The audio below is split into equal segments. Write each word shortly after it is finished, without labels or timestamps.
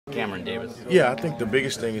Cameron Davis? Yeah, I think the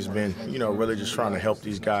biggest thing has been, really just trying to help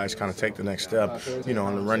these guys kind of take the next step. In the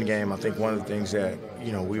run game, I think one of the things that,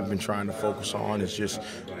 we've been trying to focus on is just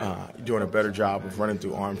doing a better job of running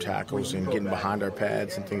through arm tackles and getting behind our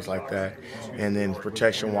pads and things like that. And then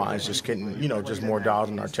protection-wise, just getting, just more dialed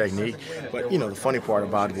in our technique. But, the funny part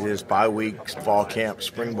about it is bye week, fall camp,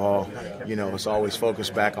 spring ball, it's always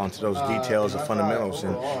focused back onto those details and fundamentals.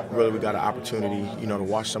 And really we got an opportunity, to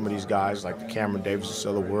watch some of these guys like the Cameron Davises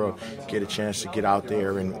of the world get a chance to get out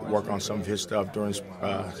there and work on some of his stuff during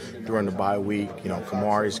the bye week.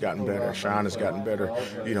 Kamari's gotten better, Sean has gotten better,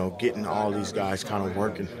 getting all these guys kind of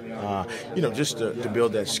working, just to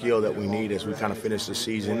build that skill that we need as we kind of finish the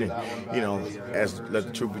season and, as let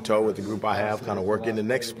the truth be told with the group I have, kind of work into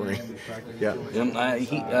next spring. Yeah.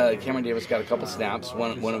 Cameron Davis got a couple snaps.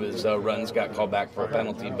 One of his runs got called back for a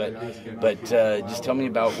penalty, but just tell me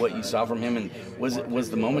about what you saw from him, and was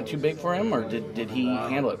the moment too big for him, or did he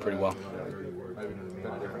handle it pretty well?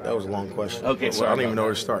 That was a long question. Okay, so I don't even know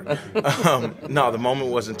where to start. No, the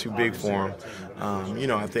moment wasn't too big for him.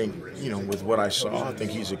 I think, with what I saw, I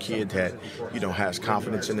think he's a kid that, has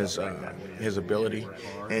confidence in his ability.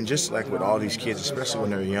 And just like with all these kids, especially when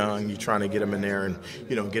they're young, you're trying to get them in there and,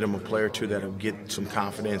 get them a player or two that'll get some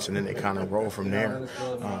confidence, and then they kind of roll from there.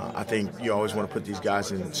 I think you always want to put these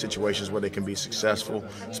guys in situations where they can be successful,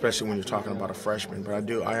 especially when you're talking about a freshman. But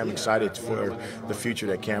I am excited for the future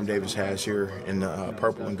that Cam Davis has here in the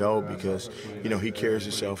purple and gold, because, he carries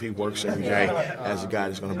himself, he works every day as a guy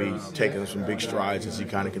that's going to be taking some big strides as he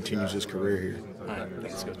kind of continues his career here. All right,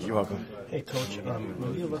 thanks, Coach. You're welcome. Hey, Coach,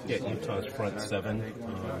 when you look at Utah's front seven,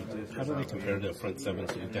 how do they compare to the front sevens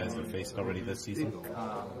that you guys have faced already this season?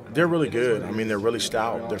 They're really good. They're really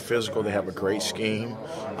stout. They're physical. They have a great scheme.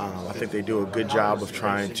 I think they do a good job of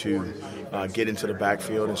trying to get into the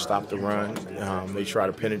backfield and stop the run. They try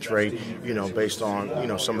to penetrate, based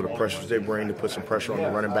on, some of the pressures they bring, to put some pressure on the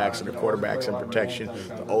running backs and the quarterbacks in protection,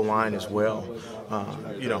 the O-line as well.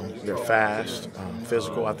 They're fast,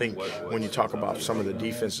 physical. I think when you talk about some of the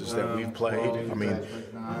defenses that we've played,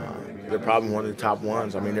 they're probably one of the top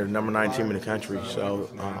ones. They're the number 9 team in the country, so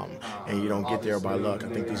and you don't get there by luck. I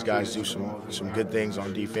think these guys do some good things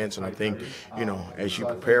on defense, and I think, as you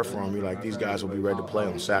prepare for them, you're like, these guys will be ready to play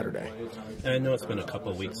on Saturday. And I know it's been a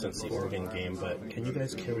couple of weeks since the Oregon game, but can you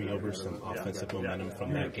guys carry over some offensive momentum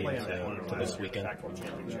from that game to this weekend?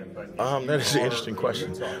 That is an interesting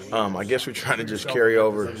question. I guess we're trying to just carry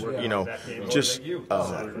over, just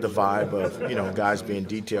the vibe of, guys being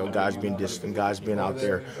detailed, guys being disciplined, guys being out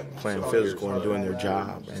there playing physical and doing their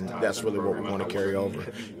job, and that's really what we want to carry over.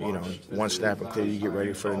 One snap and clear, you get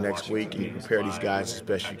ready for the next week, and you prepare these guys as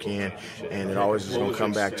best you can, and it always is going to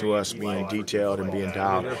come back to us being detailed and being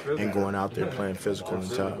dialed and going out there playing physical and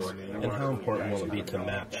tough. And how important will it be to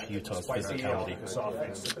match Utah's physicality?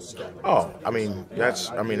 Oh,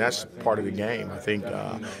 that's part of the game. I think,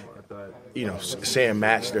 saying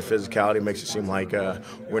match their physicality makes it seem like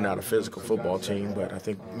we're not a physical football team. But I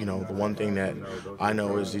think, the one thing that I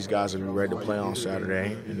know is these guys will be ready to play on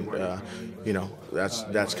Saturday. And,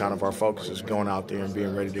 that's kind of our focus, is going out there and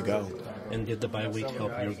being ready to go. And did the bye week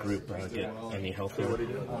help your group get any healthier?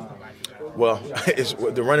 Well, it's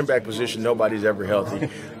the running back position. Nobody's ever healthy.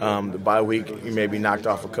 The bye week, you may be knocked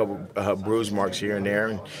off a couple bruise marks here and there,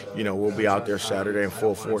 and we'll be out there Saturday in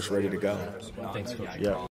full force, ready to go. Thanks, Coach. Yeah.